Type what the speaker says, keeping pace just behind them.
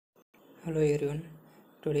Hello everyone,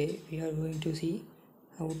 today we are going to see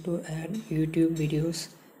how to add YouTube videos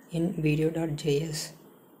in Video.Js.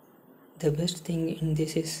 The best thing in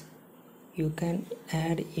this is you can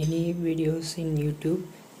add any videos in YouTube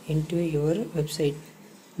into your website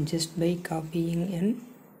just by copying and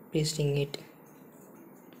pasting it.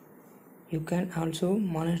 You can also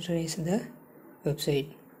monetize the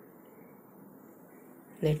website.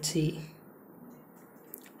 Let's see.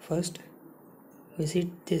 First, visit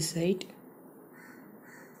this site.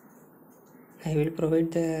 I will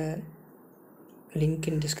provide the link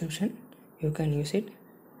in description. You can use it.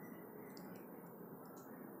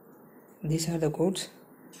 These are the codes.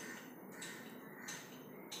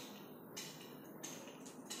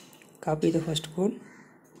 Copy the first code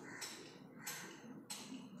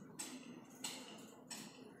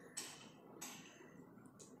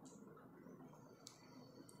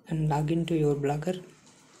and log into your Blogger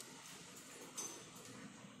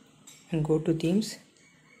and go to themes,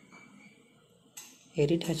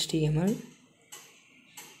 edit HTML,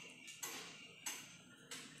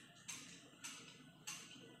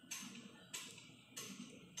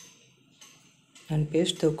 and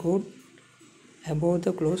paste the code above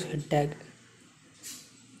the close head tag.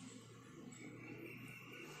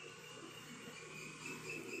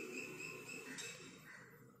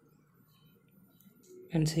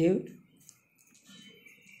 And save.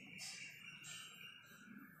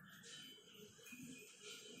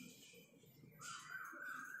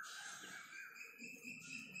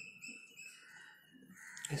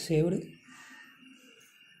 Saved,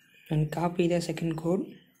 and copy the second code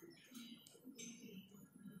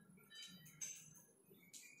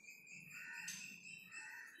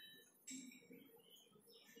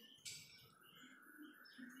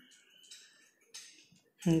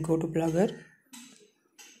and go to Blogger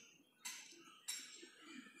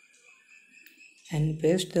and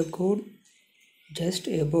paste the code just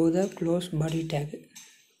above the close body tag.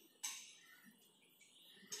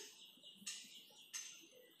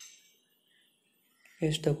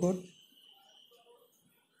 Paste the code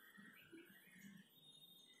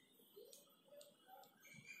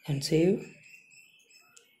and save.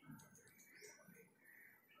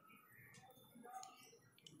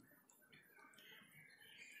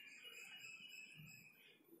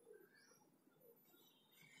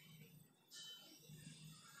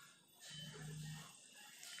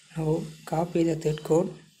 Now copy the third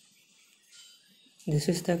code. This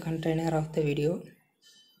is the container of the video.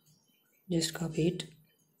 Just copy it.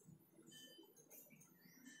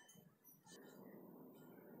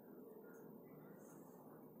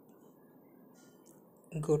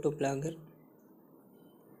 Go to Blogger.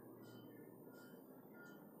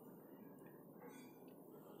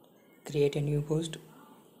 Create a new post.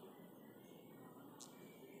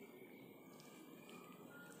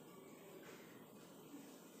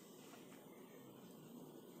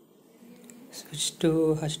 Switch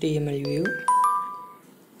to HTML view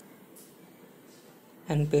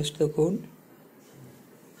and paste the code.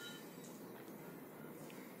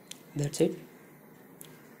 That's it.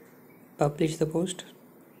 Publish the post.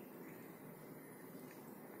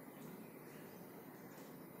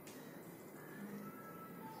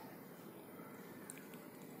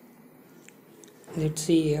 Let's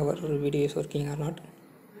see our video is working or not.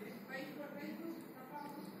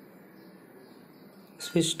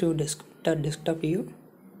 Switch to desktop view.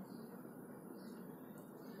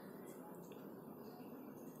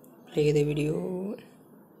 Play the video.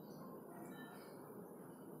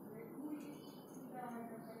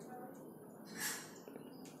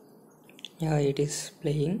 Yeah, it is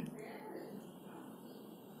playing.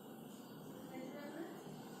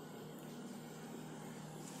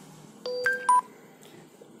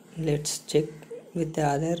 Let's check with the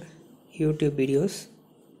other YouTube videos.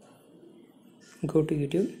 Go to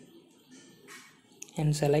YouTube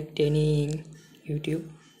and select any YouTube.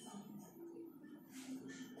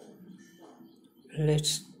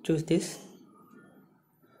 Let's choose this.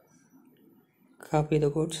 Copy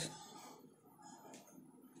the codes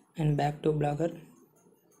and back to Blogger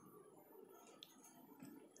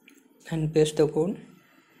and paste the code.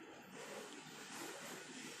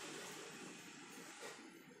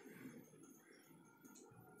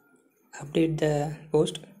 Update the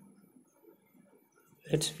post.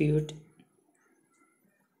 Let's view it.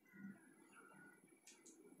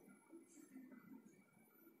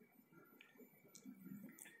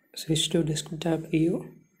 Switch to desktop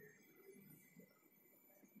view.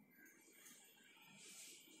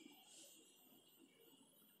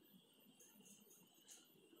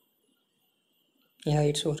 Yeah,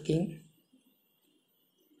 it's working.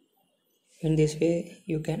 In this way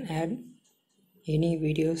you can add any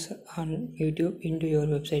videos on YouTube into your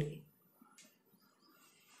website.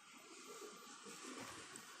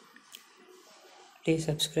 Please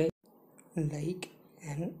subscribe, like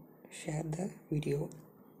and share the video.